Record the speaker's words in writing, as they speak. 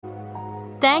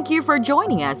Thank you for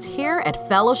joining us here at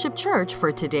Fellowship Church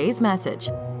for today's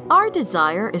message. Our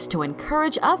desire is to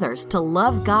encourage others to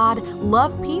love God,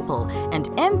 love people, and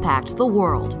impact the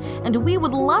world. And we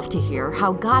would love to hear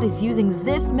how God is using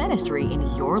this ministry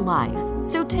in your life.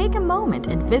 So take a moment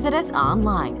and visit us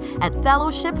online at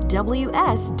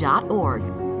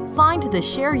fellowshipws.org. Find the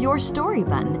Share Your Story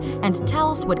button and tell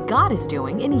us what God is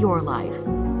doing in your life.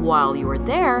 While you are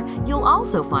there, you'll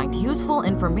also find useful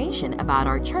information about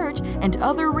our church and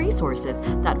other resources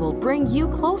that will bring you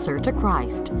closer to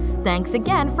Christ. Thanks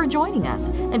again for joining us,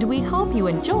 and we hope you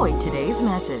enjoy today's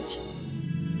message.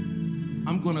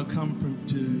 I'm going to come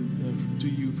to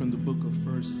you from the book of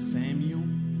 1 Samuel,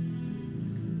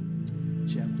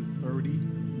 chapter 30.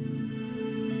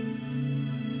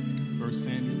 1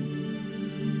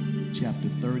 Samuel, chapter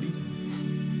 30.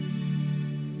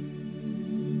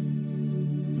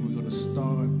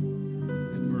 Start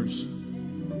at verse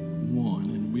 1,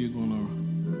 and we're going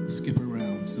to skip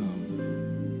around some.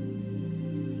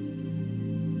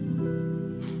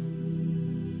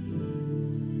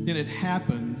 Then it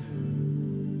happened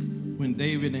when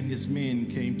David and his men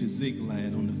came to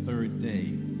Ziklag on the third day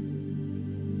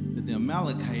that the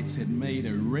Amalekites had made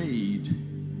a raid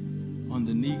on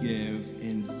the Negev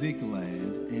and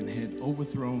Ziklag and had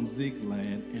overthrown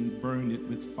Ziklag and burned it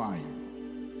with fire.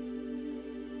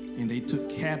 And they took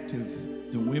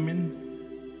captive the women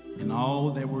and all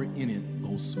that were in it,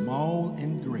 both small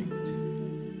and great,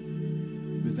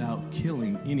 without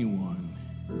killing anyone,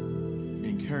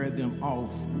 and carried them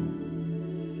off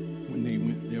when they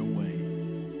went their way.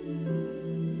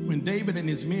 When David and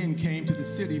his men came to the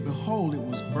city, behold, it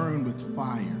was burned with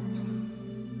fire,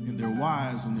 and their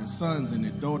wives and their sons and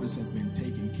their daughters had been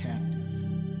taken captive.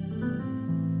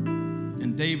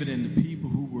 And David and the people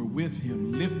who were with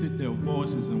him lifted their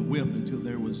voices and wept until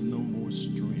there was no more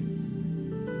strength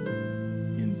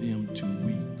in them to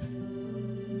weep.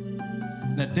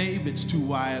 Now David's two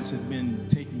wives had been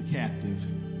taken captive,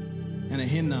 and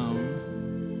Ahinoam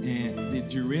and the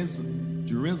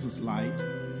Jezreelite,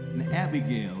 and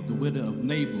Abigail, the widow of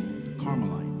Nabal the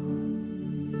Carmelite.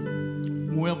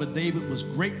 Moreover, David was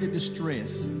greatly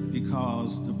distressed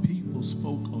because the people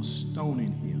spoke of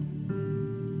stoning him.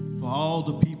 For all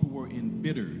the people were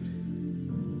embittered,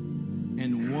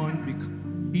 and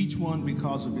each one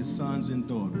because of his sons and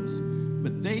daughters.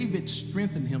 But David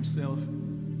strengthened himself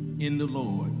in the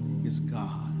Lord, his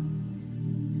God.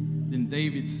 Then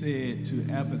David said to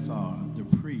Abiathar, the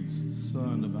priest,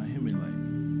 son of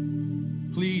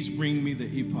Ahimelech, please bring me the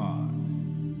ephod.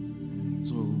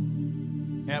 So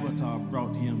Abiathar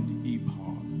brought him the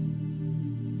ephod.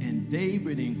 And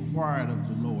David inquired of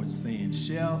the Lord, saying,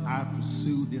 shall I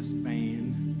pursue this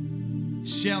band?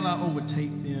 Shall I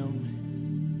overtake them?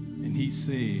 And he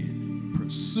said,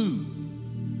 pursue,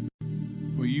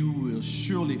 for you will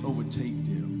surely overtake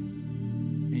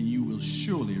them, and you will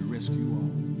surely rescue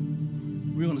all.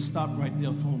 We're going to stop right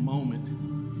there for a moment.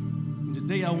 And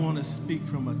today I want to speak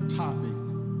from a topic,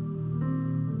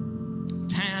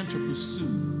 time to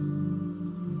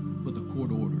pursue with a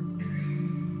court order.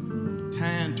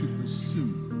 Time to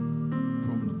pursue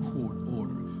from the court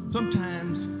order.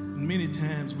 Sometimes, many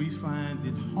times, we find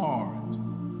it hard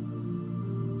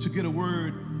to get a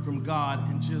word from God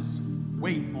and just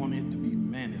wait on it to be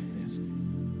manifested.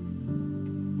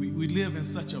 We live in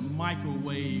such a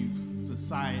microwave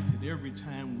society that every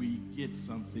time we get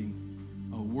something,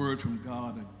 a word from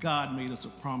God, or God made us a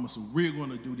promise, or we're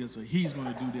going to do this, or he's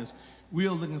going to do this,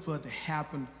 we're looking for it to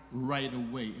happen right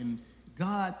away. And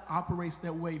God operates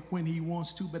that way when he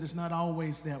wants to, but it's not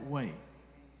always that way.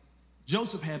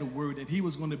 Joseph had a word that he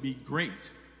was going to be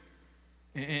great,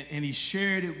 and he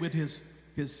shared it with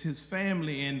his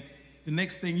family, and the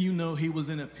next thing you know, he was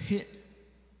in a pit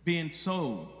being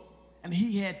sold, and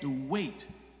he had to wait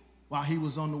while he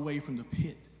was on the way from the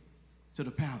pit to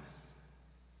the palace.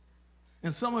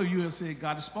 And some of you have said,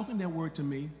 God has spoken that word to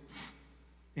me,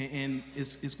 and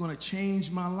it's going to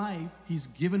change my life. He's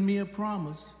given me a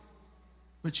promise,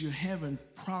 but you're having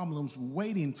problems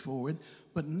waiting for it.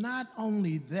 But not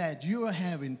only that, you're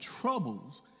having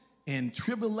troubles and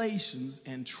tribulations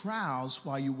and trials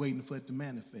while you're waiting for it to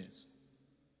manifest.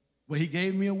 Well, he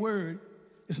gave me a word.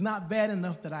 It's not bad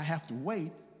enough that I have to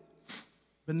wait,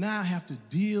 but now I have to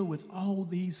deal with all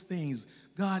these things.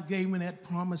 God gave me that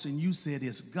promise, and you said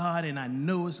it's God, and I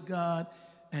know it's God.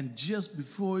 And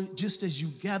just as you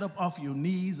got up off your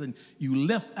knees and you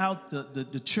left out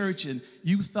the church and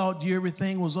you thought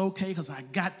everything was okay because I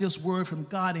got this word from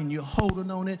God, and you're holding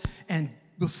on it, and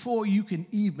before you can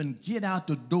even get out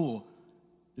the door,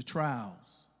 the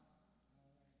trials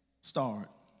start.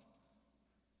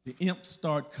 The imps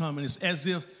start coming. It's as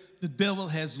if the devil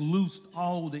has loosed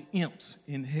all the imps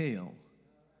in hell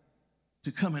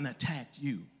to come and attack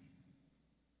you.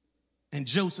 And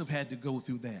Joseph had to go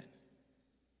through that.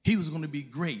 He was going to be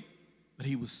great, but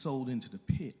he was sold into the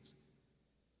pit,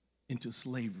 into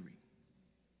slavery.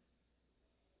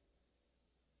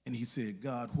 And he said,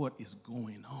 God, what is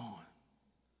going on?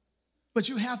 But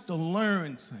you have to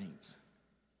learn, saints.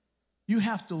 You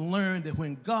have to learn that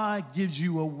when God gives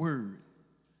you a word,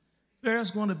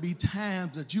 there's going to be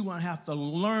times that you're going to have to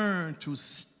learn to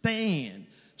stand,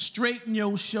 straighten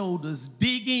your shoulders,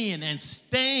 dig in and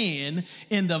stand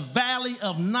in the valley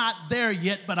of not there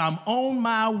yet, but I'm on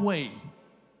my way.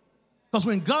 Because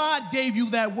when God gave you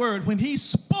that word, when he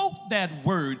spoke that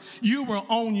word, you were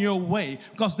on your way,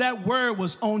 because that word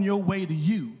was on your way to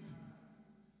you.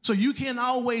 So you can't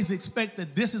always expect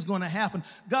that this is going to happen.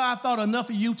 God thought enough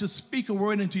of you to speak a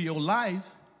word into your life.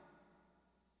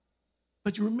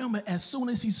 But you remember, as soon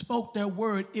as he spoke that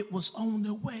word, it was on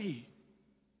the way.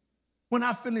 When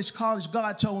I finished college,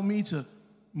 God told me to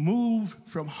move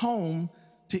from home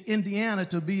to Indiana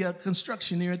to be a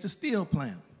constructioneer at the steel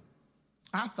plant.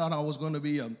 I thought I was going to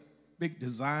be a big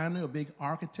designer, a big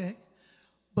architect.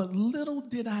 But little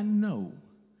did I know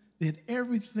that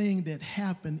everything that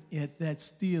happened at that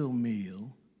steel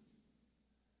mill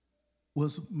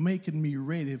was making me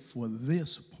ready for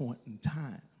this point in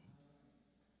time.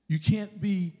 You can't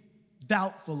be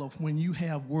doubtful of when you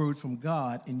have word from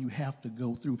God and you have to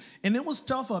go through. And it was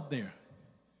tough up there.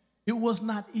 It was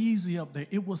not easy up there.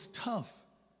 It was tough.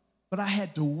 But I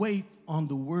had to wait on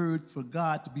the word for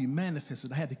God to be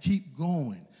manifested. I had to keep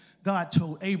going. God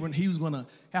told Abram he was going to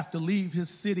have to leave his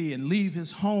city and leave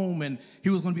his home, and he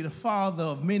was going to be the father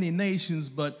of many nations,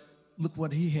 but look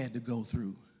what he had to go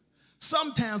through.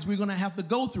 Sometimes we're going to have to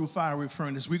go through fiery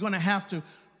furnace. We're going to have to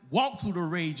walk through the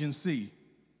raging sea.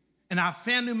 And our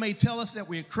family may tell us that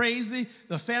we're crazy.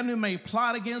 The family may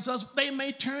plot against us. They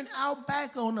may turn our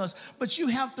back on us. But you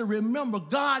have to remember,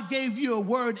 God gave you a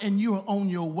word and you are on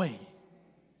your way.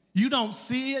 You don't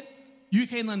see it. You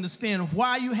can't understand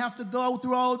why you have to go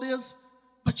through all this,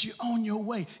 but you're on your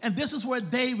way. And this is where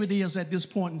David is at this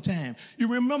point in time.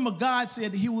 You remember God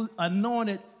said that he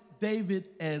anointed David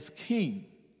as king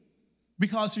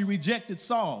because he rejected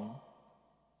Saul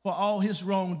for all his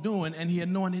wrongdoing, and he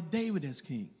anointed David as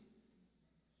king.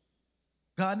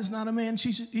 God is not a man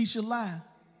he should lie.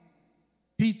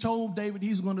 He told David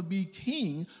he's going to be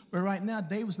king, but right now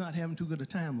David's not having too good a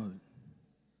time of it.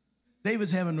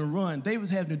 David's having to run. David's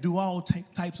having to do all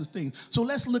types of things. So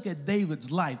let's look at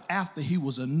David's life after he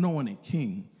was anointed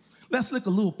king. Let's look at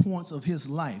little points of his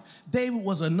life. David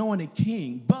was anointed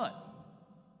king, but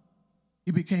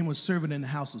he became a servant in the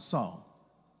house of Saul.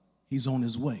 He's on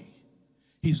his way.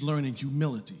 He's learning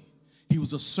humility. He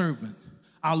was a servant.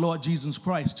 Our Lord Jesus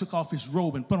Christ took off his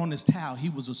robe and put on his towel. He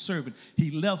was a servant. He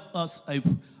left us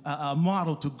a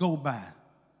model to go by.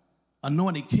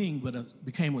 Anointed king, but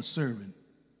became a servant.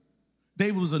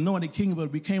 David was anointed king,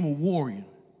 but became a warrior.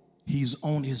 He's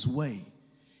on his way.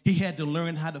 He had to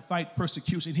learn how to fight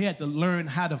persecution. He had to learn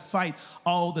how to fight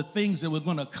all the things that were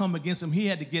going to come against him. He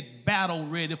had to get battle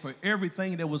ready for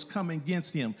everything that was coming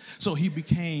against him. So he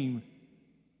became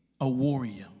a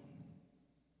warrior.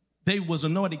 David was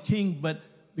anointed king, but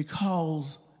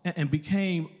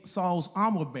became Saul's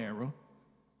armor bearer,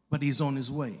 but he's on his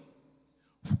way.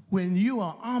 When you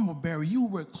are armor bearer, you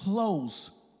were close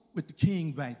with the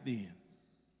king back then.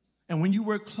 And when you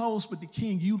were close with the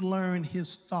king, you learn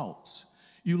his thoughts.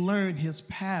 You learn his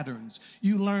patterns.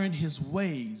 You learn his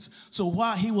ways. So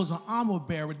while he was an armor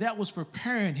bearer, that was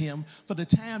preparing him for the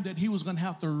time that he was going to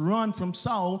have to run from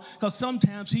Saul, because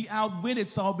sometimes he outwitted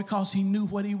Saul because he knew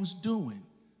what he was doing.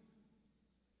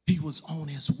 He was on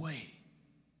his way.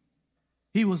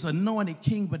 He was anointed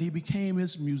king, but he became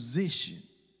his musician.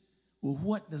 Well,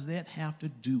 what does that have to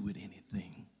do with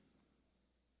anything?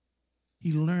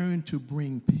 He learned to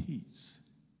bring peace.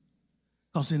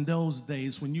 Because in those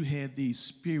days, when you had these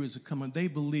spirits coming, they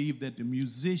believed that the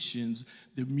musicians,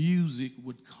 the music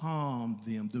would calm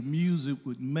them. The music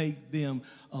would make them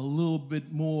a little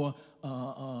bit more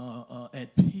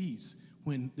at peace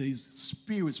when these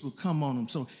spirits would come on him.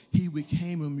 So he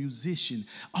became a musician.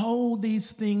 All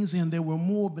these things, and there were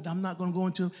more, but I'm not going to go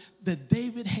into, that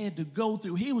David had to go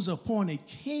through. He was appointed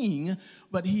king,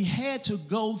 but he had to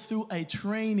go through a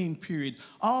training period.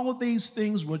 All of these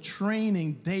things were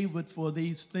training David for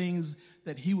these things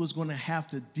that he was going to have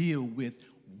to deal with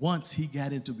once he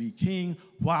got into be king,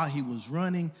 while he was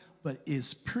running. But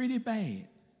it's pretty bad.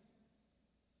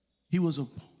 He was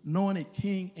anointed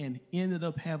king and ended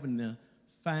up having to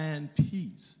find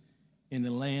peace in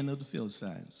the land of the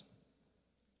Philistines,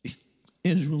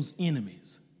 Israel's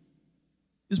enemies.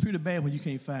 It's pretty bad when you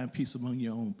can't find peace among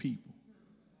your own people.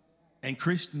 And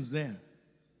Christians there.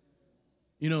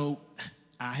 You know,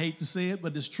 I hate to say it,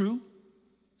 but it's true.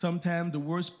 Sometimes the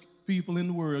worst people in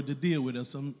the world to deal with are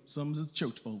some of the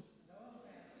church folk.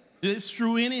 It's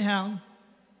true anyhow.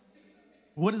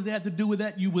 What does that have to do with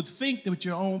that? You would think that with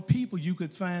your own people you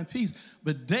could find peace.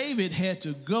 But David had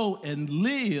to go and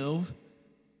live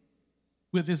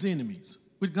with his enemies,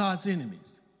 with God's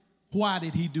enemies. Why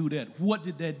did he do that? What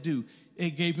did that do?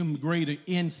 It gave him greater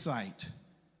insight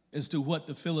as to what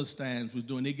the Philistines was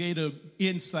doing. It gave him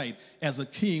insight as a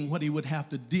king, what he would have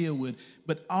to deal with.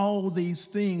 But all these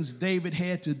things David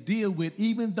had to deal with,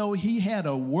 even though he had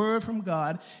a word from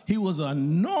God, he was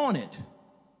anointed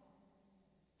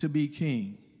to be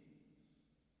king.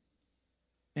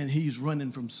 And he's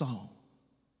running from Saul.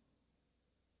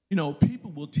 You know,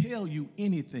 people will tell you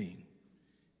anything.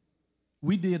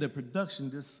 We did a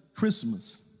production this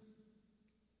Christmas,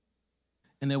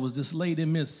 and there was this lady,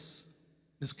 Miss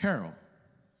Carol.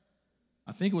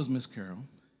 I think it was Miss Carol.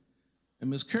 And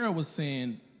Miss Carol was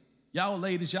saying, y'all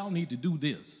ladies, y'all need to do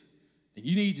this, and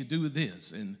you need to do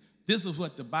this, and this is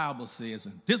what the Bible says,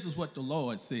 and this is what the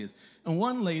Lord says. And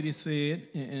one lady said,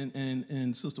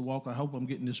 and Sister Walker, I hope I'm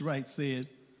getting this right, said,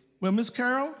 well, Miss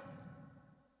Carol,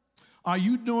 are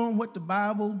you doing what the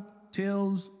Bible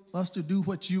tells us to do,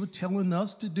 what you're telling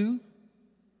us to do?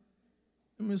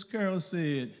 And Miss Carol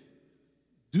said,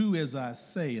 do as I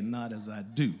say and not as I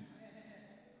do.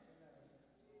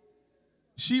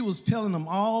 She was telling them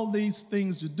all these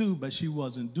things to do, but she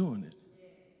wasn't doing it.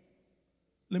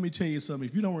 Let me tell you something.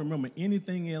 If you don't remember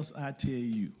anything else I tell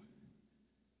you,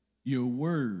 your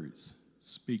words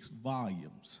speaks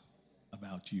volumes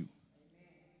about you.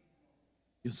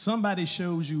 If somebody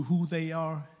shows you who they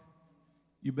are,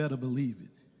 you better believe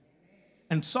it.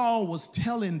 And Saul was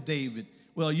telling David,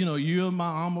 well, you know, you're my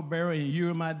armor bearer and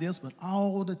you're my this, but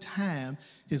all the time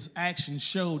his actions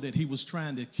showed that he was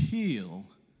trying to kill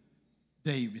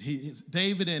David.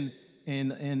 David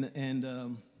and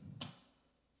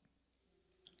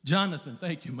Jonathan,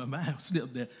 thank you, my mind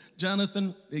slipped there.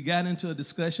 Jonathan, they got into a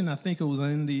discussion. I think it was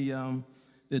in the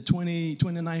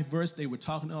 29th verse. They were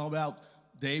talking all about,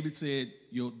 David said,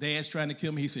 your dad's trying to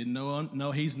kill me. He said,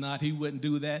 no, he's not. He wouldn't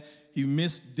do that. He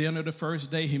missed dinner the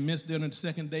first day. He missed dinner the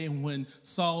second day. And when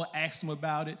Saul asked him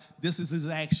about it, this is his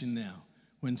action now.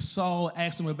 When Saul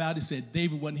asked him about it, he said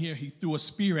David wasn't here. He threw a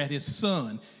spear at his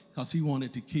son because he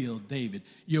wanted to kill David.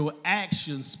 Your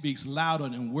action speaks louder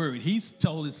than word. He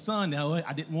told his son, no,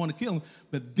 I didn't want to kill him,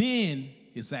 but then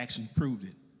his action proved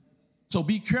it. So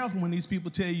be careful when these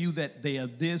people tell you that they are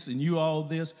this and you all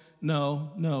this.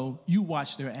 No, you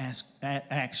watch their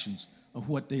actions of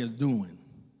what they are doing.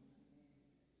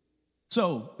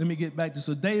 So let me get back to,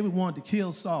 so David wanted to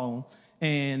kill Saul,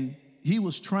 and he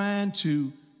was trying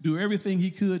to do everything he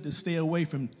could to stay away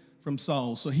from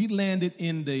Saul. So he landed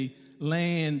in the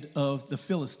land of the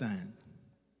Philistines.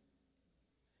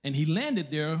 And he landed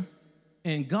there,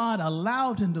 and God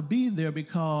allowed him to be there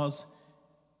because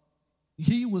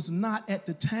he was not at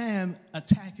the time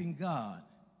attacking God.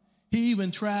 He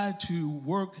even tried to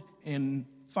work and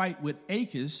fight with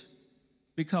Achish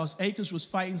because Achish was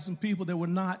fighting some people that were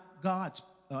not God's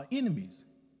enemies.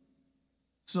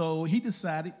 So he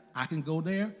decided, I can go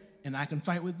there and I can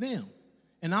fight with them.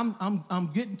 And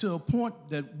I'm getting to a point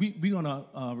that we're going to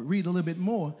read a little bit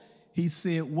more. He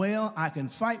said, well, I can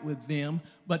fight with them,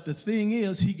 but the thing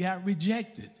is, he got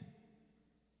rejected.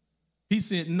 He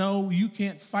said, no, you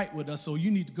can't fight with us, so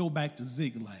you need to go back to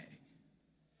Ziklag.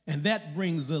 And that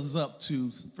brings us up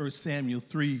to 1 Samuel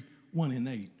 3, 1 and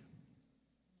 8.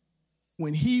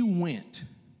 When he went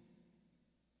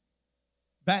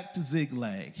back to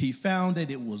Ziklag, he found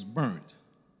that it was burnt.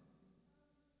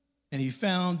 And he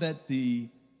found that the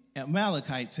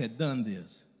Amalekites had done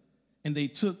this. And they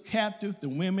took captive the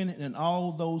women and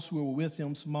all those who were with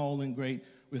him, small and great,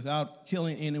 without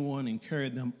killing anyone, and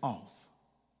carried them off.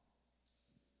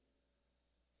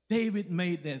 David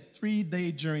made that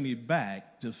 3-day journey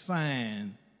back to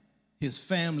find his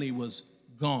family was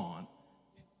gone.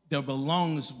 Their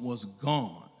belongings was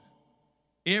gone.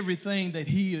 Everything that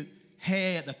he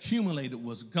had accumulated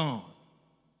was gone.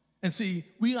 And see,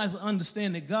 we have to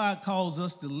understand that God calls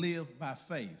us to live by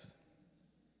faith.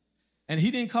 And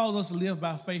he didn't call us to live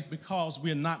by faith because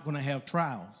we're not going to have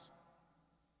trials.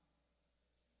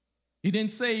 He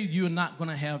didn't say you're not going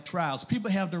to have trials.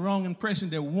 People have the wrong impression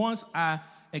that once I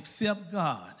accept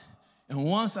God and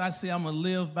once I say I'm going to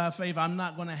live by faith, I'm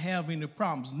not going to have any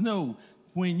problems. No,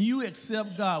 when you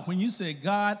accept God, when you say,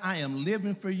 God, I am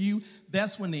living for you,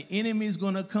 that's when the enemy is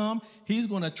going to come. He's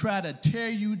going to try to tear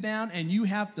you down, and you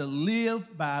have to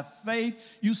live by faith.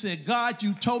 You said, God,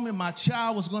 you told me my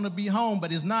child was going to be home,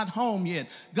 but it's not home yet.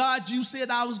 God, you said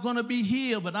I was going to be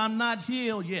healed, but I'm not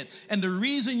healed yet. And the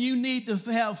reason you need to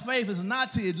have faith is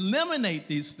not to eliminate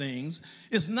these things.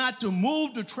 It's not to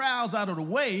move the trials out of the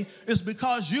way. It's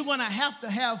because you're going to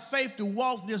have faith to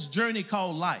walk this journey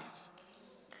called life.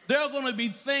 There are going to be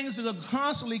things that will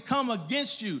constantly come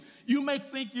against you. You may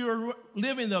think you're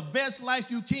living the best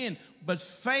life you can, but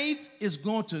faith is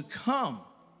going to come.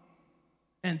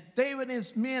 And David and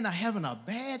his men are having a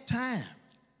bad time.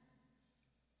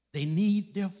 They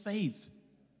need their faith.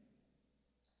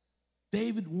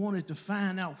 David wanted to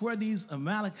find out where these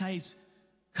Amalekites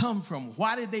come from.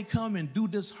 Why did they come and do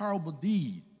this horrible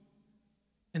deed?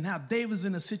 And now David's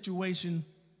in a situation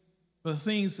where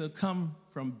things have come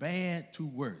from bad to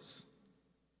worse.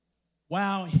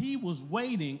 While he was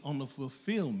waiting on the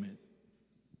fulfillment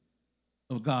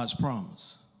of God's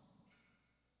promise.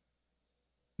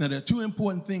 Now, there are two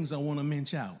important things I want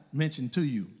to mention to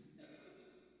you.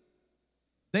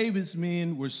 David's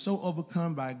men were so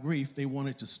overcome by grief, they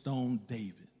wanted to stone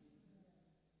David.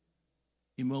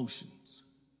 Emotions.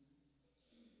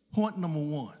 Point number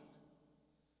one,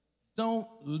 don't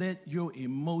let your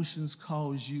emotions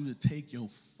cause you to take your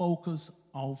focus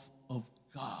off of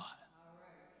God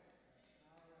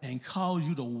and cause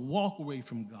you to walk away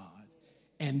from God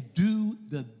and do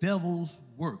the devil's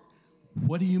work.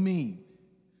 What do you mean?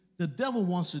 The devil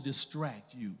wants to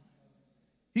distract you.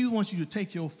 He wants you to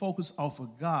take your focus off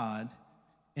of God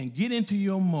and get into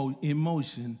your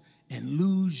emotion and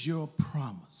lose your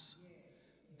promise.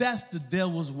 That's the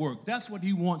devil's work. That's what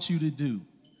he wants you to do.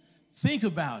 Think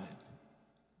about it.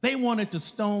 They wanted to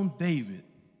stone David.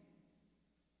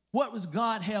 What does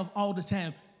God have all the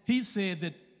time? He said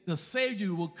that the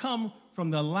Savior will come from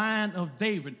the line of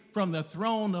David, from the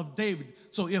throne of David.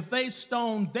 So if they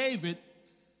stone David,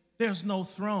 there's no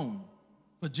throne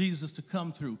for Jesus to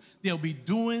come through. They'll be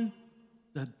doing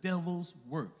the devil's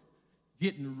work,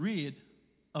 getting rid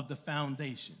of the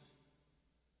foundation.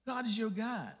 God is your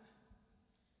God.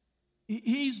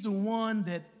 He's the one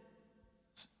that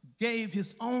gave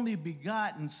his only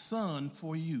begotten son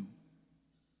for you.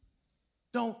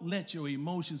 Don't let your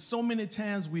emotions, so many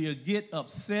times we get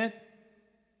upset,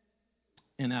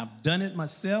 and I've done it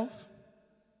myself,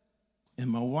 and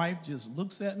my wife just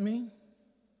looks at me,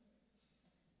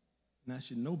 and I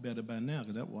should know better by now,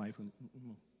 because that wife,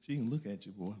 she can look at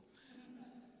you, boy.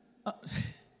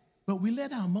 But we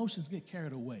let our emotions get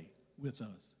carried away with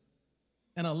us.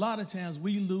 And a lot of times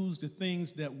we lose the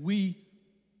things that we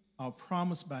are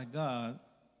promised by God,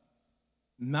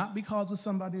 not because of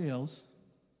somebody else,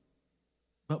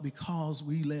 but because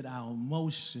we let our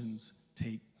emotions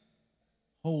take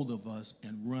hold of us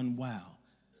and run wild.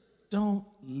 Don't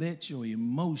let your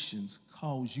emotions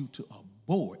cause you to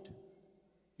abort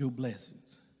your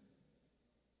blessings.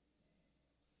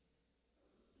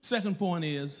 Second point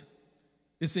is,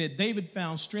 it said David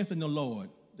found strength in the Lord.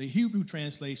 The Hebrew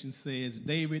translation says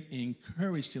David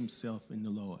encouraged himself in the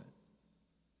Lord.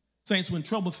 Saints, when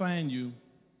trouble finds you,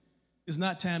 it's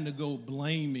not time to go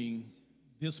blaming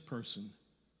this person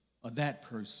or that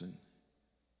person.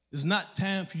 It's not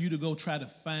time for you to go try to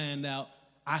find out,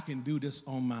 I can do this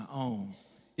on my own.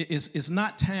 It's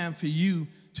not time for you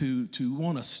to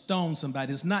want to stone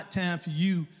somebody. It's not time for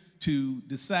you to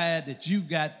decide that you've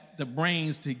got the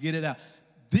brains to get it out.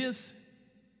 This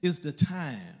is the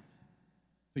time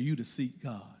for you to seek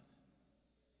God.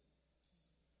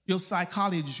 Your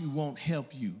psychology won't help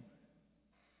you.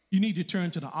 You need to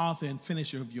turn to the author and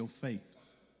finisher of your faith.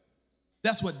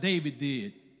 That's what David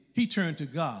did. He turned to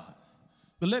God.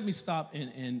 But let me stop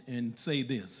and say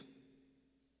this.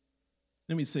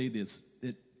 Let me say this,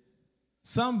 that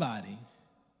somebody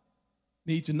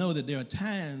needs to know that there are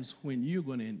times when you're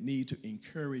going to need to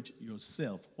encourage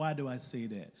yourself. Why do I say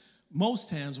that? Most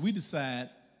times we decide,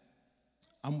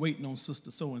 I'm waiting on sister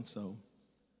so-and-so.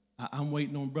 I'm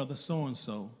waiting on brother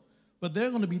so-and-so. But there are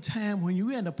going to be times when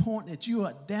you're at a point that you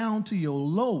are down to your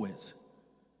lowest.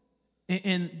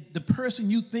 And the person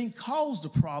you think caused the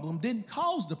problem didn't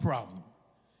cause the problem.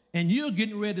 And you're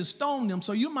getting ready to stone them,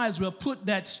 so you might as well put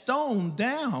that stone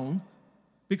down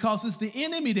because it's the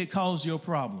enemy that caused your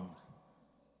problem.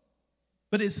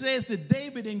 But it says that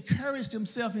David encouraged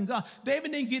himself in God.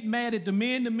 David didn't get mad at the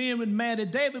men were mad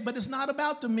at David, but it's not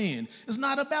about the men. It's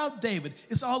not about David.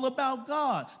 It's all about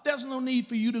God. There's no need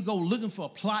for you to go looking for,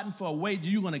 plotting for a way that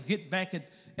you're going to get back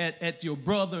at your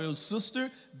brother or sister.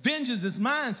 Vengeance is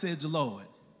mine, said the Lord.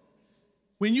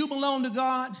 When you belong to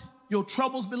God, Your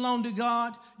troubles belong to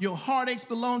God. Your heartaches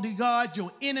belong to God. Your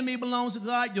enemy belongs to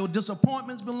God. Your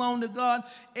disappointments belong to God.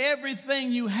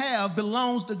 Everything you have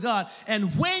belongs to God.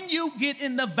 And when you get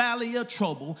in the valley of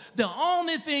trouble, the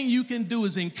only thing you can do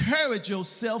is encourage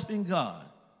yourself in God.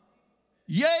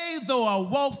 Yea, though I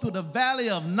walk through the valley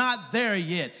of not there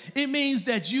yet. It means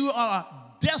that you are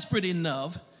desperate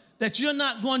enough that you're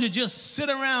not going to just sit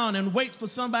around and wait for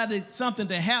something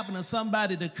to happen or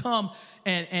somebody to come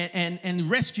and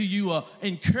rescue you or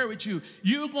encourage you.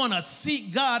 You're going to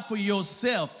seek God for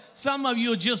yourself. Some of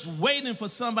you are just waiting for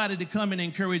somebody to come and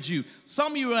encourage you.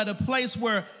 Some of you are at a place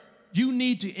where you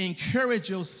need to encourage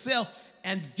yourself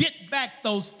and get back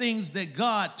those things that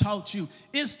God taught you.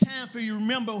 It's time for you to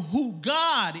remember who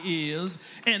God is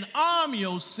and arm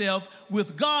yourself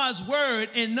with God's word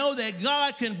and know that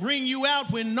God can bring you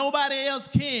out when nobody else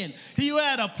can. You're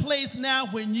at a place now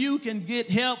when you can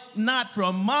get help not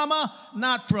from mama,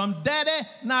 not from daddy,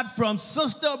 not from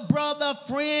sister, brother,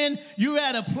 friend. You're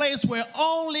at a place where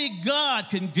only God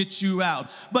can get you out.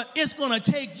 But it's going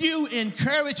to take you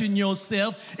encouraging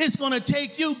yourself. It's going to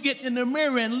take you getting in the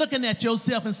mirror and looking at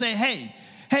yourself and say, hey,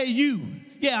 you.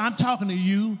 Yeah, I'm talking to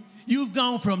you. You've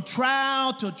gone from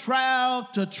trial to trial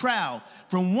to trial,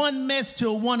 from one mess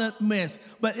to one mess.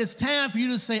 But it's time for you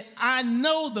to say, I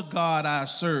know the God I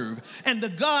serve. And the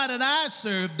God that I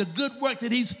serve, the good work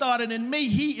that he started in me,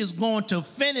 he is going to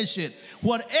finish it.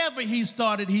 Whatever he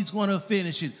started, he's going to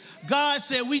finish it. God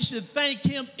said we should thank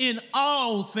him in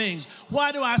all things.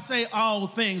 Why do I say all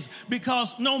things?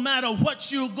 Because no matter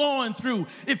what you're going through,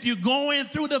 if you're going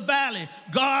through the valley,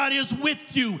 God is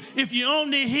with you. If you're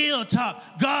on the hilltop,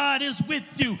 God is with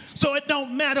you. So it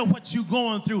don't matter what you're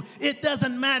going through. It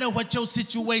doesn't matter what your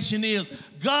situation is.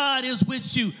 God is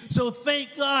with you. So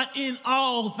thank God in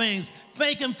all things.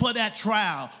 Thank him for that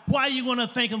trial. Why are you going to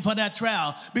thank him for that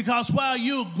trial? Because while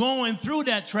you're going through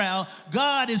that trial,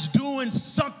 God is doing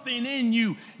something in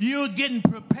you. You're getting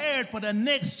prepared for the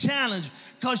next challenge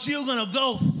because you're going to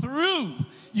go through.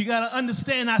 You got to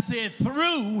understand, I said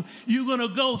through. You're going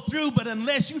to go through, but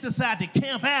unless you decide to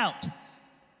camp out,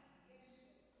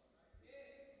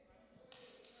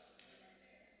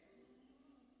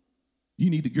 you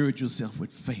need to gird yourself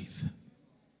with faith.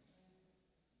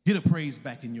 Get a praise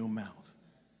back in your mouth.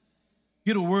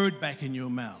 Get a word back in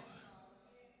your mouth.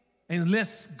 And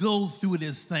let's go through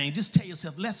this thing. Just tell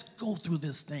yourself, let's go through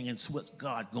this thing and see what's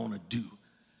God going to do.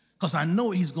 Because I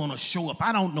know he's going to show up.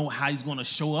 I don't know how he's going to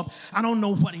show up. I don't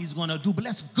know what he's going to do, but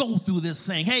let's go through this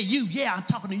thing. Hey, you, yeah, I'm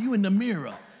talking to you in the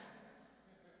mirror.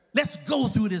 Let's go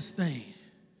through this thing.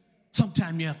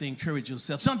 Sometimes you have to encourage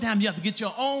yourself. Sometimes you have to get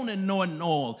your own anointing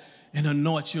oil and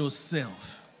anoint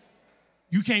yourself.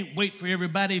 You can't wait for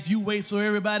everybody. If you wait for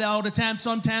everybody all the time,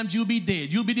 sometimes you'll be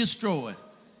dead. You'll be destroyed.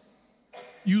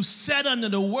 You sat under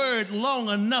the word long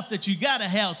enough that you got to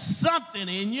have something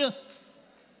in you.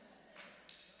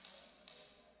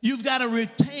 You've got to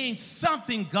retain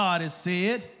something God has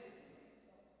said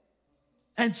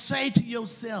and say to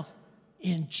yourself,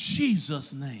 in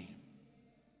Jesus' name,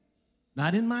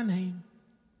 not in my name.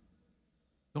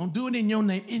 Don't do it in your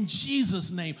name. In Jesus'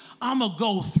 name, I'm going to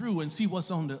go through and see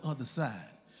what's on the other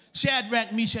side.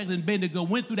 Shadrach, Meshach, and Abednego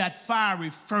went through that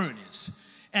fiery furnace.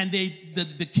 And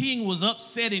the king was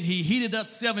upset and he heated up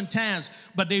 7 times.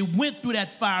 But they went through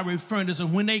that fiery furnace.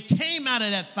 And when they came out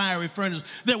of that fiery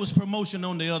furnace, there was promotion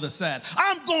on the other side.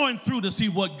 I'm going through to see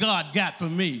what God got for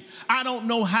me. I don't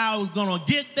know how it's going to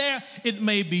get there. It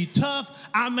may be tough.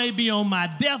 I may be on my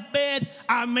deathbed.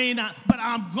 I may not. But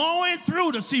I'm going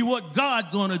through to see what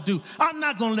God's going to do. I'm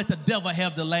not going to let the devil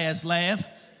have the last laugh.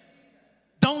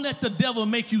 Don't let the devil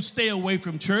make you stay away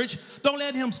from church. Don't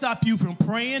let him stop you from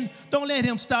praying. Don't let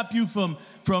him stop you from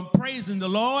praising the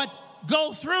Lord.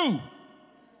 Go through.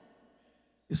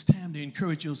 It's time to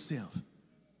encourage yourself.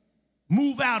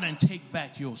 Move out and take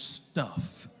back your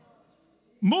stuff.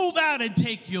 Move out and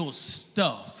take your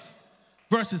stuff.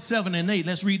 Verses 7 and 8,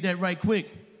 let's read that right quick.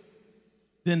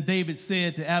 Then David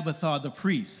said to Abiathar the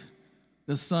priest,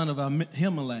 the son of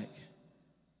Ahimelech,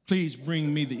 please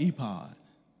bring me the ephod.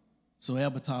 So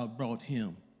Abiathar brought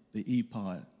him the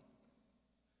ephod.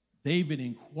 David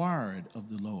inquired of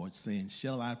the Lord, saying,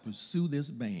 shall I pursue this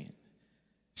band?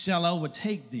 Shall I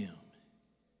overtake them?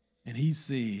 And he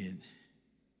said,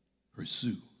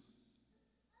 pursue.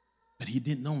 But he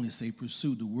didn't only say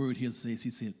pursue. The word here says, he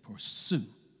said, pursue.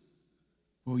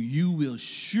 For you will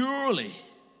surely,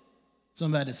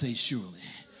 somebody say surely,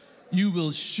 you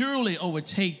will surely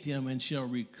overtake them and shall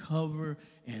recover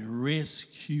and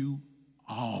rescue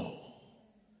all.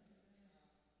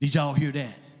 Did y'all hear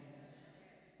that?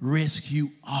 Rescue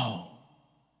all.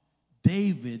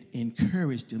 David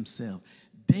encouraged himself.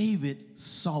 David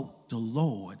sought the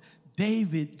Lord.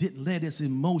 David didn't let his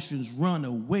emotions run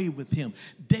away with him.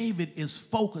 David is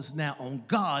focused now on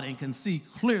God and can see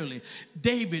clearly.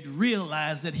 David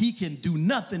realized that he can do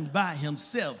nothing by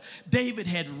himself. David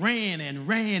had ran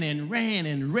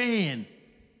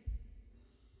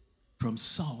from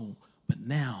Saul, but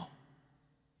now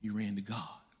he ran to God.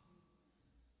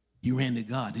 He ran to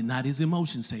God. Did not his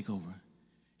emotions take over.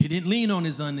 He didn't lean on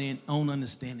his own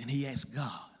understanding. He asked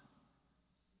God.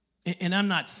 And I'm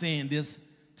not saying this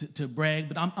to brag,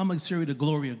 but I'm going to show you the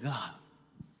glory of God.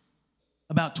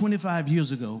 About 25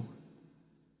 years ago,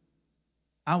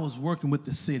 I was working with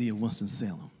the city of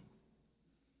Winston-Salem.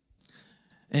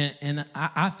 And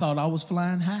I thought I was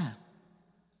flying high.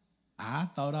 I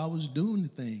thought I was doing the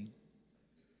thing.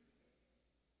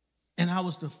 And I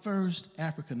was the first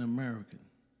African American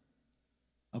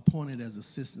appointed as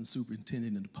assistant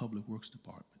superintendent in the Public Works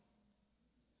Department.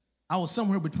 I was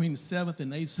somewhere between the 7th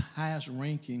and 8th highest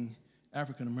ranking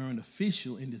African American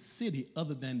official in the city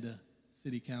other than the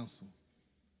city council.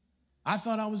 I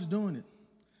thought I was doing it.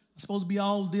 I'm supposed to be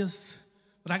all this,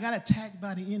 but I got attacked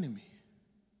by the enemy.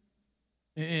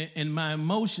 And my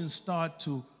emotions start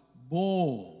to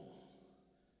boil.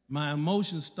 My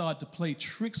emotions start to play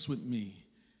tricks with me.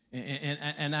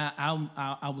 And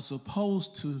I was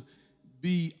supposed to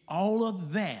be all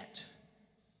of that,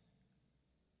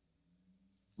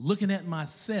 looking at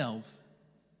myself,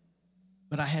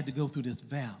 but I had to go through this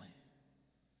valley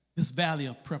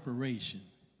of preparation,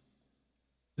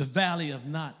 the valley of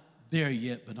not there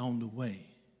yet, but on the way.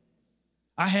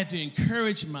 I had to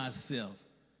encourage myself.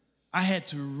 I had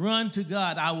to run to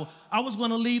God. I was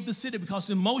going to leave the city because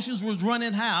emotions was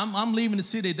running high. I'm leaving the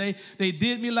city. They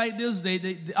did me like this.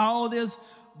 They all this,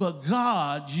 but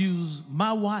God used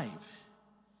my wife.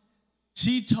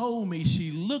 She told me,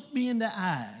 she looked me in the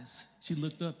eyes. She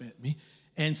looked up at me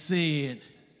and said,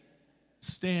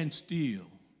 stand still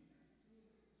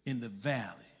in the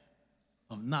valley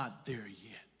of not there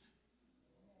yet,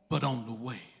 but on the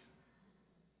way.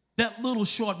 That little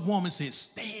short woman said,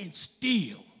 stand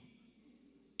still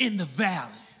in the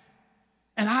valley.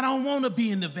 And I don't want to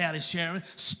be in the valley, Sharon.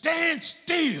 Stand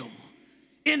still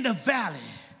in the valley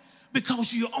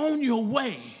because you're on your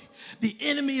way. The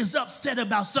enemy is upset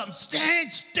about something.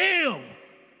 Stand still.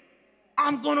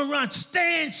 I'm going to run.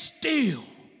 Stand still.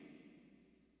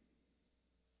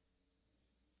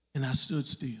 And I stood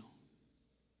still.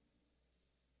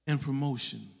 And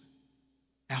promotion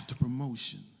after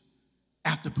promotion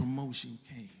after promotion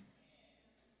came.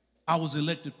 I was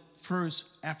elected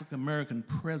first African-American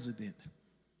president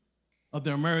of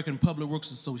the American Public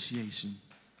Works Association.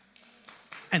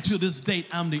 And to this date,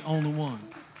 I'm the only one.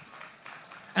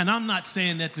 And I'm not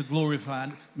saying that to glorify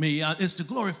me. It's to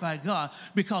glorify God,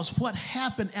 because what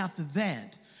happened after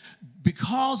that,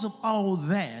 because of all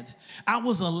that, I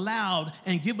was allowed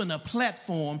and given a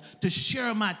platform to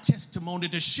share my testimony,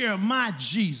 to share my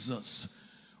Jesus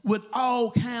with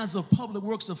all kinds of public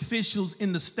works officials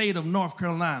in the state of North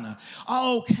Carolina,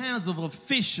 all kinds of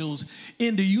officials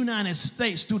in the United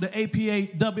States through the APA,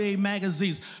 WA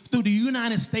magazines, through the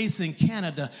United States and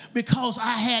Canada, because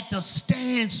I had to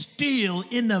stand still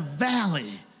in the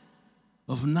valley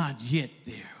of not yet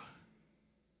there.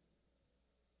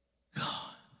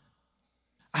 God,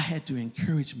 I had to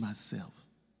encourage myself.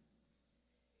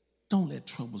 Don't let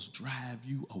troubles drive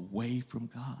you away from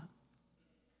God.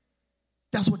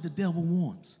 That's what the devil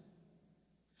wants.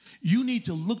 You need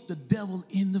to look the devil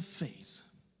in the face.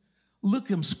 Look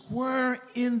him square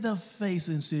in the face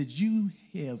and said, you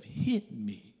have hit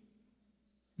me.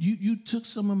 You took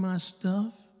some of my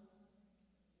stuff,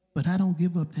 but I don't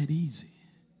give up that easy.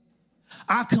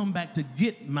 I come back to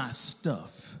get my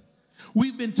stuff.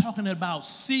 We've been talking about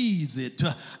seize it.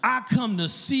 I come to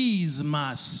seize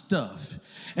my stuff.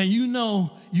 And you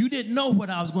know, you didn't know what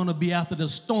I was going to be after the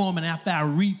storm and after I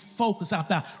refocused,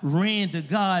 after I ran to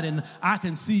God and I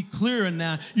can see clearer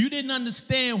now. You didn't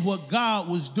understand what God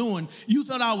was doing. You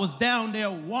thought I was down there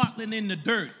waddling in the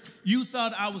dirt. You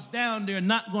thought I was down there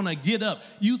not going to get up.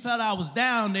 You thought I was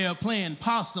down there playing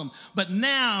possum. But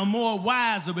now I'm more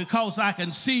wiser because I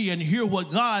can see and hear what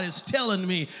God is telling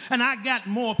me. And I got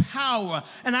more power.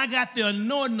 And I got the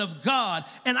anointing of God.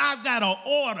 And I've got an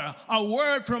order, a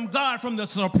word from God, from the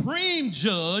supreme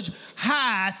judge,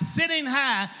 high, sitting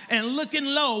high and looking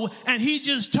low. And he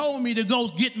just told me to go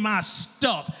get my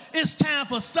stuff. It's time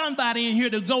for somebody in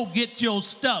here to go get your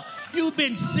stuff. You've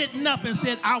been sitting up and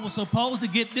said, I was supposed to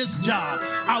get this job.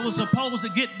 I was supposed to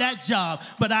get that job,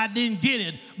 but I didn't get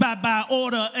it. By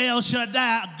order El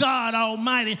Shaddai, God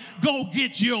Almighty, go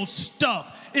get your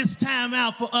stuff. It's time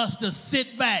out for us to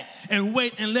sit back and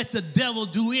wait and let the devil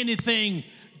do anything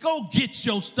Go get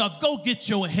your stuff. Go get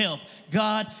your health.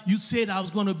 God, you said I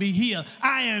was going to be healed.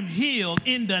 I am healed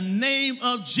in the name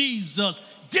of Jesus.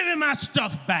 Give him my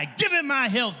stuff back. Give him my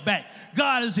health back.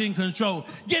 God is in control.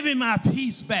 Give him my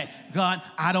peace back. God,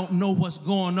 I don't know what's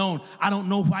going on. I don't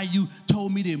know why you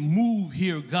told me to move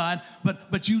here, God,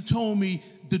 but you told me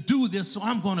to do this, so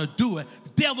I'm going to do it.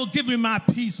 Devil, give me my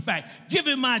peace back. Give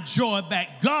me my joy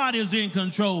back. God is in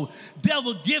control.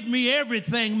 Devil, give me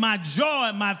everything, my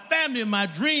joy, my family, my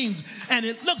dreams. And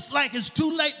it looks like it's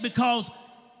too late because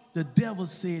the devil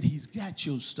said he's got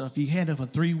your stuff. He had it for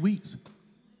 3 weeks.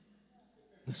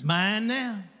 It's mine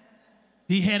now.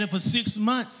 He had it for 6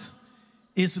 months.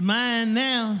 It's mine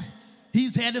now.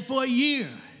 He's had it for a year.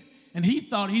 And he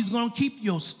thought he's going to keep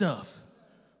your stuff.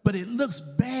 But it looks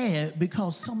bad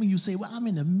because some of you say, well, I'm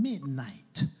in the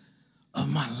midnight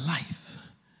of my life.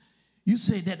 You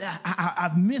say that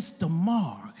I've missed the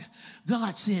mark.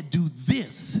 God said, do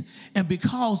this. And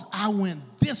because I went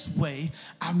this way,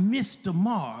 I missed the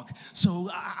mark. So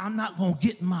I'm not going to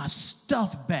get my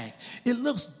stuff back. It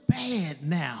looks bad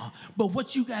now. But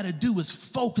what you got to do is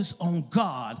focus on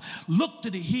God. Look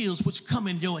to the hills which come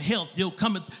in your health. Your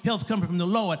health coming from the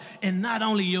Lord. And not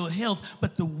only your health,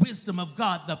 but the wisdom of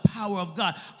God, the power of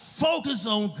God. Focus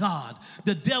on God.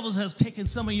 The devil has taken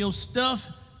some of your stuff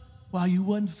while you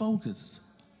wasn't focused.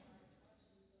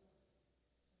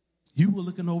 You were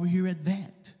looking over here at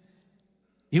that.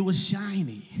 It was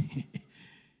shiny.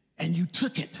 And you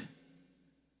took it.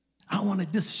 I wanted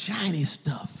this shiny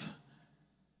stuff.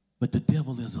 But the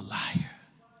devil is a liar.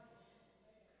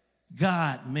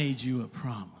 God made you a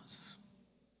promise.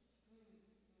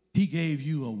 He gave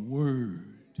you a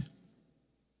word.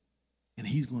 And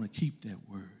he's going to keep that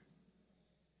word.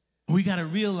 We got to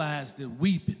realize that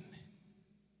weeping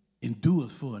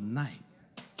endureth for a night.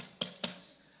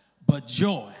 But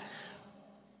joy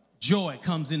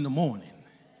comes in the morning.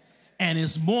 And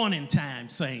it's morning time,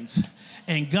 saints.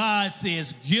 And God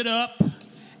says, get up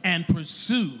and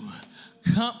pursue.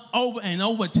 Come over and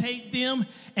overtake them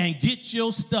and get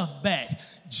your stuff back.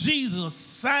 Jesus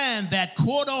signed that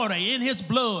court order in his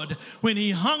blood when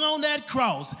he hung on that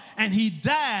cross and he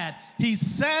died. He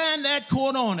signed that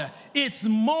court order. It's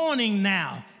morning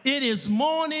now. It is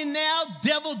morning now.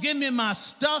 Devil, give me my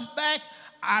stuff back.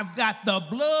 I've got the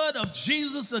blood of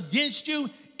Jesus against you.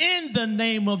 In the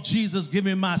name of Jesus, give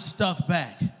me my stuff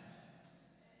back.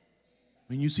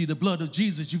 When you see the blood of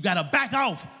Jesus, you've got to back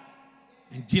off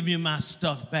and give me my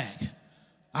stuff back.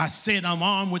 I said I'm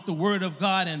armed with the word of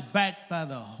God and backed by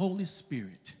the Holy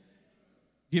Spirit.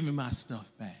 Give me my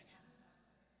stuff back.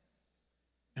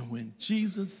 And when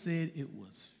Jesus said it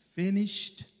was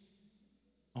finished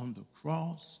on the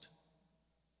cross,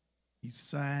 he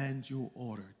signed your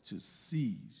order to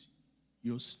seize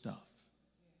your stuff,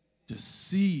 to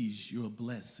seize your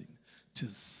blessing, to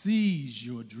seize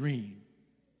your dream.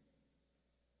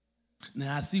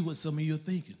 Now, I see what some of you are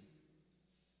thinking.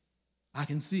 I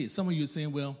can see it. Some of you are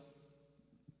saying, well,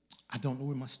 I don't know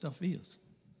where my stuff is.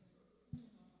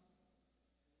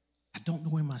 I don't know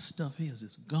where my stuff is.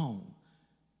 It's gone.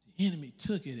 The enemy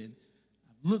took it, and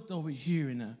I've looked over here,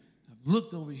 and I've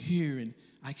looked over here, and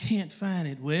I can't find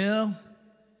it. Well,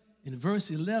 in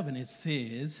verse 11, it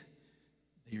says,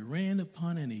 they ran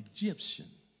upon an Egyptian.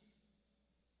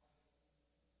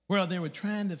 Well, they were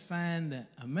trying to find the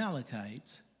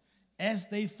Amalekites. As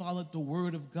they followed the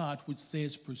word of God, which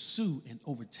says pursue and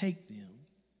overtake them,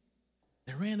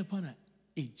 they ran upon an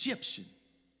Egyptian,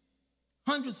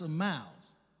 hundreds of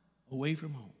miles away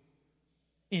from home.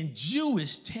 In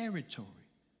Jewish territory,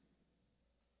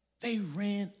 they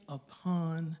ran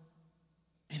upon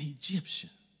an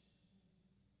Egyptian.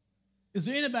 Is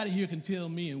there anybody here can tell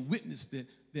me and witness that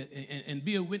and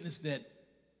be a witness that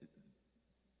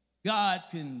God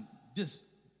can just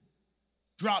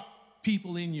drop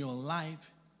people in your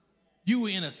life? You were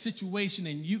in a situation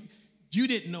and you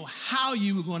didn't know how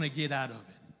you were going to get out of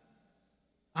it.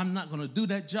 I'm not going to do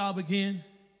that job again,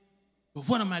 but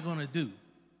what am I going to do?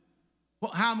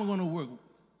 Well, how am I going to work?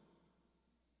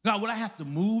 God, would I have to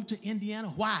move to Indiana?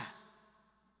 Why?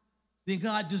 Then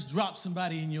God just dropped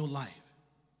somebody in your life.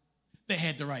 They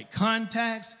had the right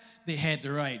contacts. They had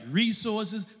the right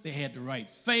resources. They had the right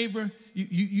favor.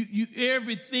 You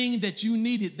everything that you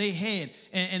needed, they had.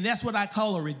 And that's what I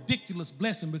call a ridiculous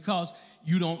blessing, because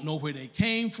you don't know where they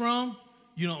came from.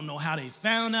 You don't know how they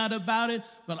found out about it.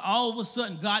 But all of a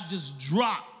sudden, God just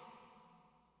dropped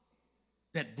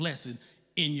that blessing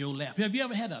in your lap. Have you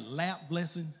ever had a lap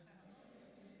blessing?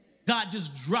 God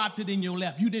just dropped it in your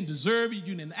lap. You didn't deserve it.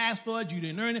 You didn't ask for it. You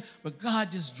didn't earn it. But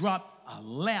God just dropped a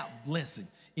lap blessing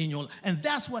in your lap. And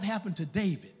that's what happened to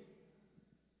David.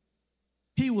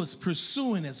 He was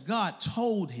pursuing as God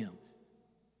told him.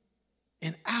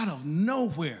 And out of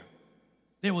nowhere,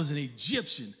 there was an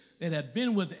Egyptian that had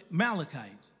been with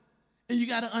Amalekites. And you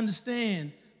got to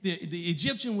understand, the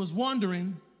Egyptian was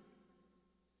wondering,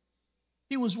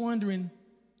 he was wondering,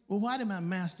 well, why did my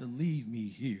master leave me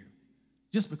here?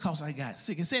 Just because I got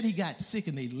sick. It said he got sick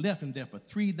and they left him there for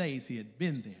 3 days. He had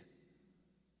been there.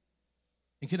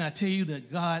 And can I tell you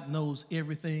that God knows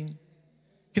everything?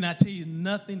 Can I tell you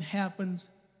nothing happens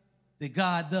that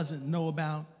God doesn't know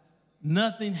about?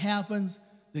 Nothing happens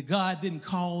that God didn't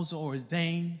cause or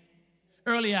ordain.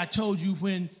 Earlier I told you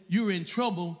when you're in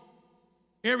trouble,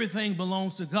 everything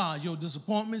belongs to God. Your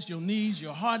disappointments, your needs,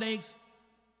 your heartaches.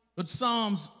 But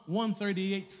Psalms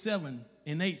 138, 7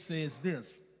 and 8 says this.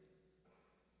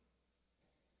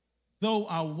 Though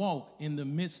I walk in the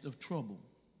midst of trouble,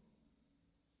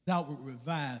 thou wilt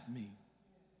revive me.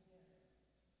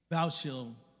 Thou shalt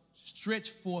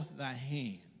stretch forth thy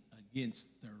hand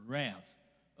against the wrath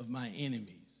of my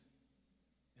enemies,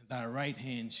 and thy right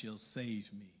hand shall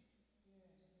save me.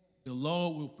 The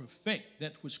Lord will perfect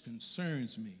that which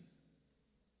concerns me.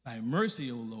 Thy mercy,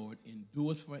 O Lord,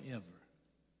 endureth forever.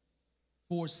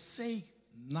 Forsake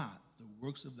not the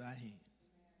works of thy hands.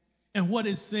 And what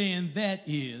it's saying that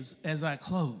is, as I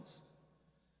close,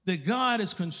 that God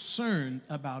is concerned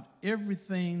about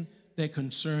everything that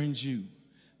concerns you.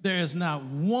 There is not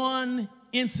one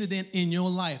incident in your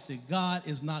life that God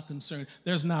is not concerned.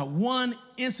 There's not one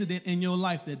incident in your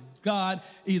life that God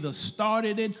either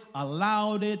started it,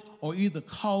 allowed it, or either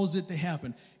caused it to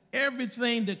happen.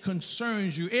 Everything that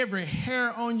concerns you, every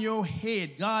hair on your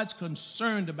head, God's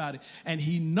concerned about it, and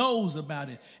he knows about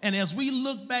it. And as we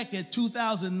look back at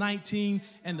 2019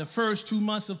 and the first 2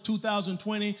 months of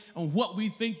 2020 and what we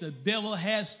think the devil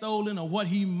has stolen or what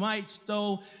he might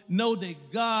steal, know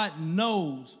that God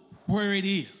knows where it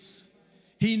is.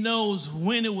 He knows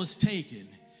when it was taken.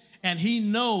 And he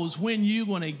knows when you're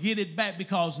going to get it back,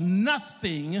 because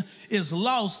nothing is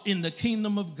lost in the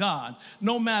kingdom of God.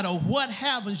 No matter what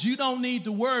happens, you don't need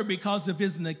to worry, because if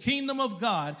it's in the kingdom of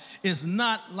God, it's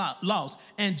not lost.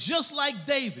 And just like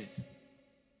David,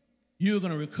 you're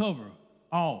going to recover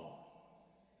all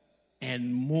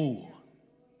and more.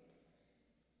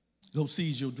 Go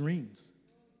seize your dreams.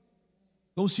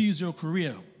 Go seize your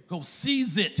career. Go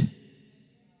seize it.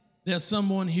 There's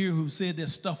someone here who said their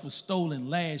stuff was stolen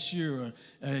last year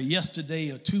or yesterday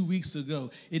or 2 weeks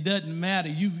ago. It doesn't matter.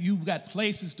 You've got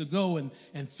places to go and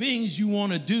things you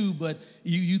want to do, but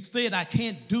you said, I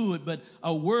can't do it. But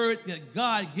a word that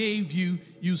God gave you,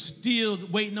 you still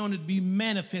waiting on it to be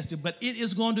manifested. But it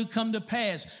is going to come to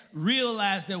pass.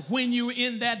 Realize that when you're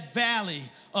in that valley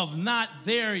of not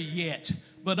there yet,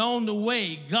 but on the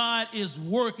way, God is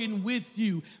working with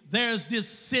you. There's this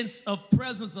sense of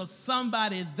presence of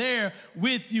somebody there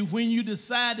with you when you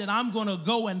decide that I'm going to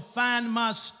go and find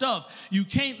my stuff. You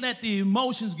can't let the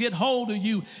emotions get hold of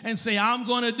you and say, I'm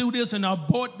going to do this and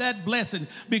abort that blessing.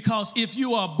 Because if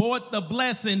you abort the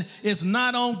blessing, it's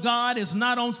not on God, it's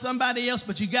not on somebody else,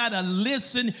 but you got to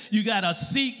listen, you got to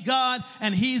seek God,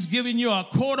 and he's giving you a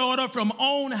court order from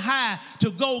on high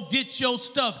to go get your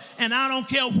stuff. And I don't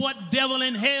care what devil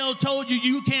in hell told you,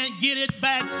 you can't get it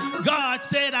back. God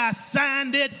said, I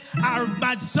signed it.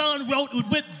 My son wrote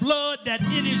with blood that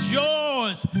it is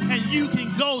yours, and you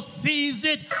can go seize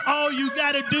it. All you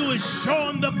got to do is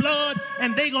show them the blood,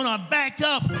 and they're going to back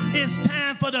up. It's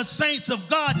time for the saints of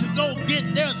God to go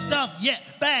get their stuff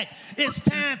back. It's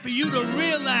time for you to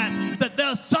realize that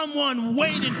there's someone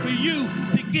waiting for you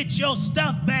to get your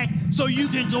stuff back so you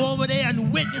can go over there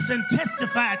and witness and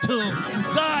testify to them.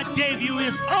 God gave you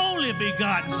his only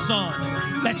begotten son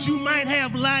that you might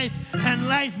have life and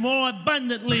life more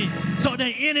abundantly. So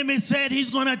the enemy said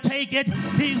he's going to take it.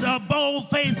 He's a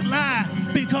bold-faced lie,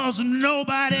 because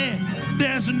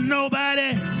there's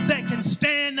nobody that can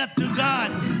stand up to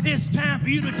God. It's time for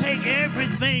you to take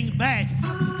everything back.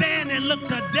 Stand and look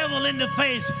the devil in the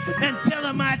face and tell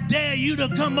him, I dare you to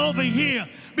come over here,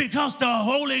 because the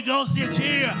Holy Ghost is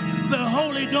here. The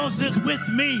Holy Ghost is with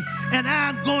me, and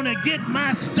I'm going to get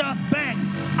my stuff back.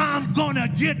 I'm going to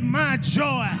get my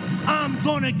joy. I'm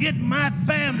going to get my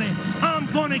family. I'm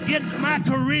going to get my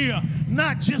career.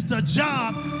 Not just a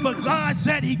job, but God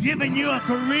said he's giving you a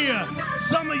career.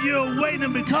 Some of you are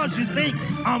waiting because you think,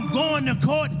 I'm going to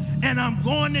court and I'm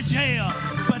going to jail.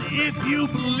 But if you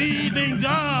believe in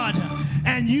God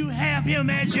and you have him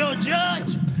as your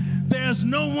judge, there's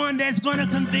no one that's going to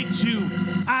convict you.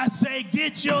 I say,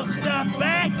 get your stuff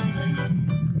back.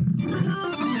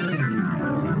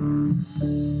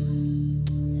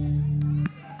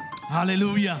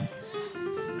 Hallelujah.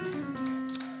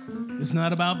 It's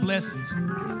not about blessings.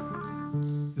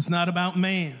 It's not about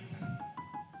man.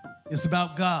 It's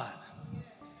about God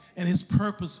and his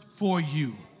purpose for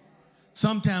you.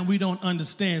 Sometimes we don't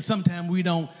understand. Sometimes we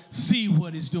don't see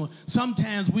what he's doing.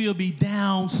 Sometimes we'll be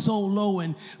down so low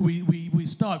and we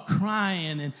start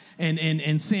crying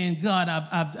and saying, God,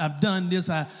 I've done this.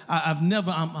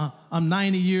 I'm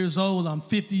 90 years old. I'm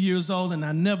 50 years old and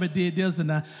I never did this and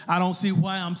I don't see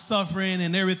why I'm suffering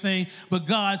and everything. But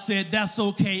God said, that's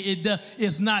okay.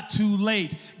 It's not too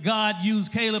late. God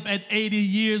used Caleb at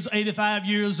 85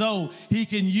 years old. He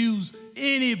can use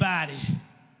anybody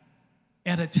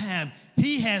at a time.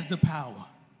 He has the power.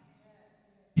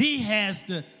 He has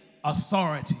the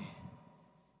authority.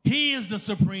 He is the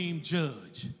supreme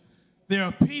judge. There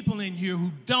are people in here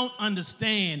who don't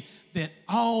understand that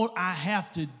all I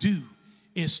have to do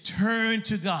is turn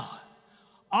to God.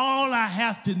 All I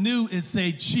have to do is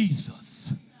say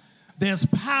Jesus. There's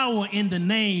power in the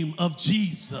name of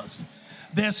Jesus.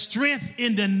 There's strength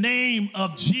in the name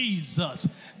of Jesus.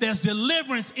 There's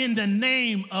deliverance in the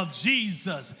name of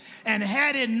Jesus. And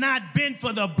had it not been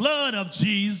for the blood of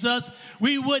Jesus,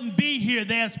 we wouldn't be here.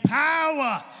 There's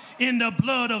power in the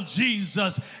blood of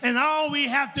Jesus. And all we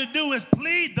have to do is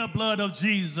plead the blood of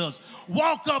Jesus.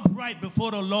 Walk upright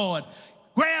before the Lord.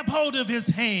 Grab hold of his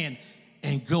hand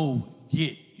and go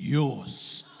get your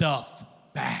stuff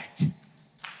back.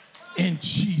 In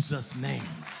Jesus' name.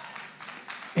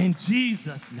 In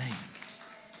Jesus' name.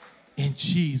 In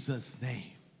Jesus' name.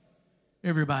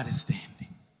 Everybody standing.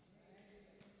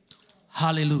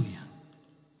 Hallelujah.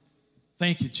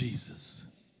 Thank you, Jesus.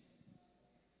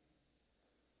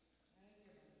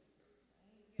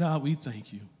 God, we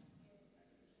thank you.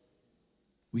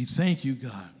 We thank you,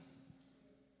 God,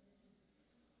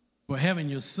 for having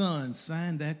your son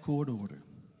sign that court order.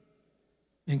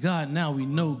 And God, now we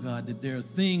know, God, that there are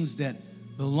things that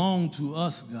belong to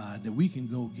us, God, that we can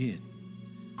go get.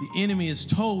 The enemy has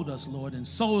told us, Lord, and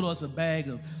sold us a bag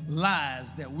of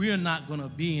lies that we're not going to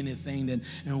be anything, and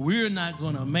we're not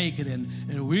going to make it, and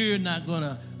we're not going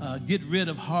to get rid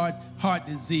of heart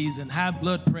disease and high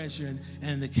blood pressure,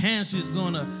 and the cancer is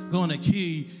going to kill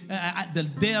you. The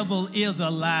devil is a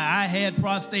lie. I had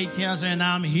prostate cancer, and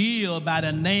I'm healed by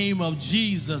the name of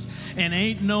Jesus, and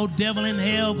ain't no devil in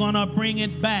hell going to bring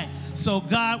it back. So,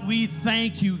 God, we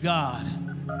thank you, God,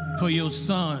 for your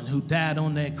son who died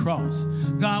on that cross.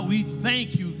 God, we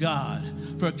thank you, God,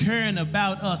 for caring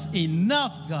about us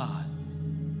enough, God,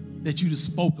 that you just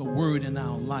spoke a word in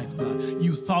our life, God.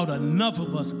 You thought enough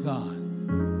of us, God,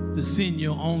 to send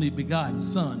your only begotten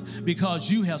son,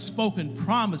 because you have spoken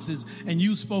promises and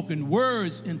you've spoken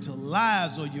words into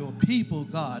lives of your people,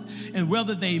 God. And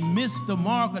whether they miss the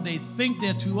mark or they think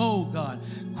they're too old, God,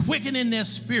 quicken in their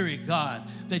spirit, God,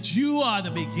 that you are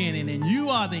the beginning and you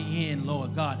are the end,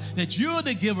 Lord God, that you're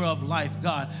the giver of life,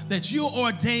 God, that you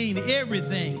ordain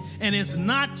everything, and it's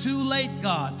not too late,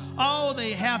 God. All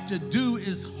they have to do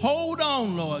is hold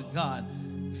on, Lord God.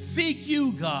 Seek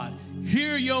you, God.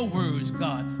 Hear your words,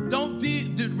 God. Don't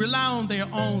rely on their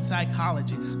own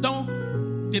psychology.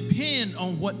 Don't depend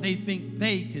on what they think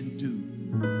they can do.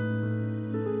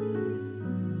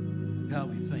 God,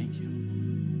 we thank you.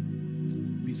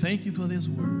 We thank you for this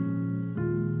word.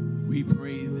 We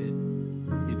pray that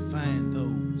it find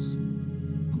those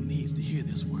who needs to hear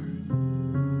this word.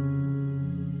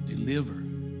 Deliver,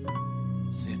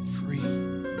 set free,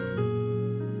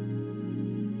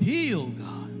 heal, God.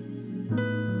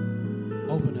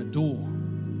 Open a door,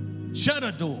 shut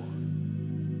a door.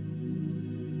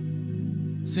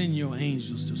 Send your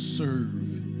angels to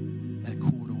serve that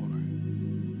court order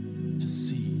to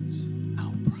seize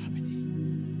our property.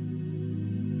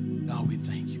 God, we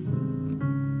thank you.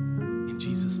 In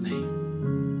Jesus' name.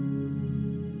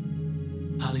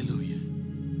 Hallelujah.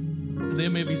 There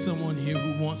may be someone here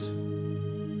who wants to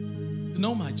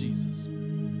know my Jesus.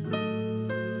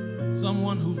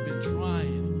 Someone who's been trying,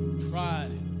 and you've tried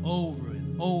it over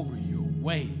and over your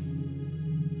way,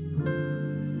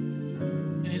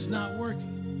 and it's not working.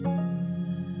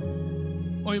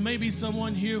 Or it may be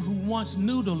someone here who once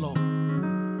knew the Lord,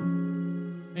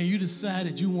 and you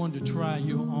decided you wanted to try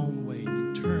your own way,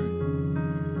 and you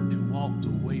turned and walked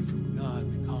away from God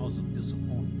because of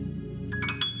disappointment.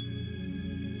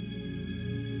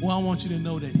 Well, I want you to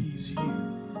know that he's here,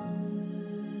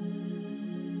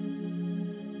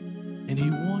 and he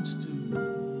wants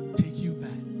to take you back.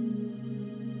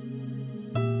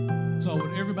 So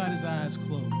with everybody's eyes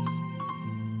closed,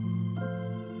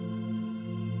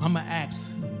 I'm going to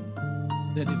ask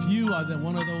that if you are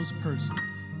one of those persons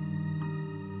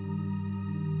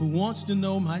who wants to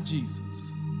know my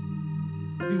Jesus,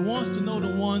 he wants to know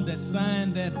the one that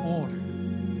signed that order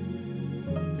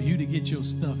for you to get your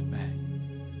stuff back,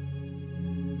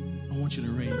 want you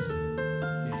to raise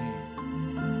your hand.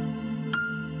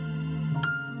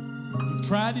 You've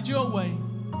tried it your way.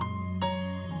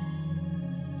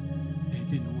 It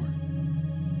didn't work.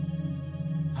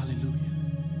 Hallelujah.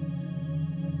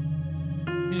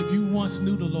 And if you once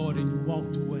knew the Lord and you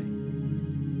walked away,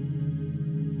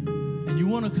 and you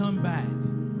want to come back,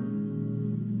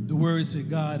 the word said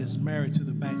God is married to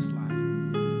the backslider.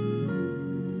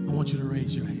 I want you to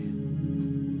raise your hand.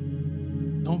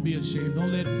 Don't be ashamed.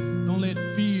 Don't let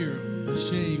fear or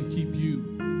shame keep you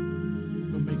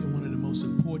from making one of the most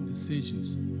important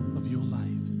decisions of your life.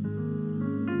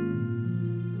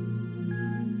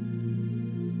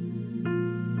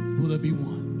 Will there be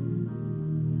one?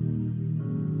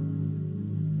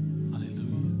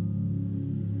 Hallelujah.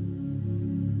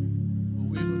 Well,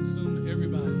 we're going to assume that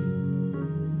everybody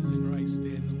is in right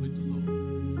standing with the Lord.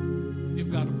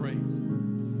 Give God a praise.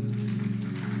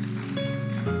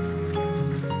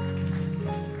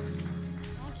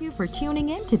 Thank you for tuning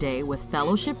in today with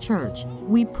Fellowship Church.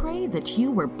 We pray that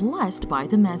you were blessed by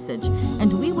the message,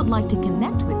 and we would like to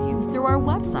connect with you through our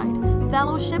website,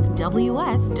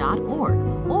 fellowshipws.org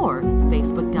or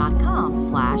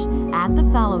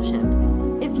facebook.com/@thefellowship.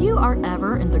 If you are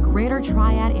ever in the Greater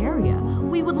Triad area,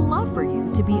 we would love for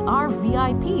you to be our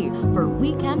VIP for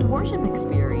weekend worship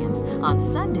experience on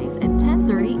Sundays at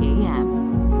 10:30 a.m.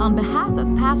 On behalf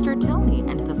of Pastor Tony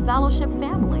and the Fellowship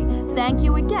family, thank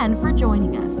you again for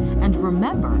joining us. And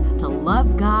remember to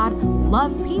love God,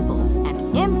 love people, and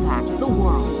impact the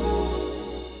world.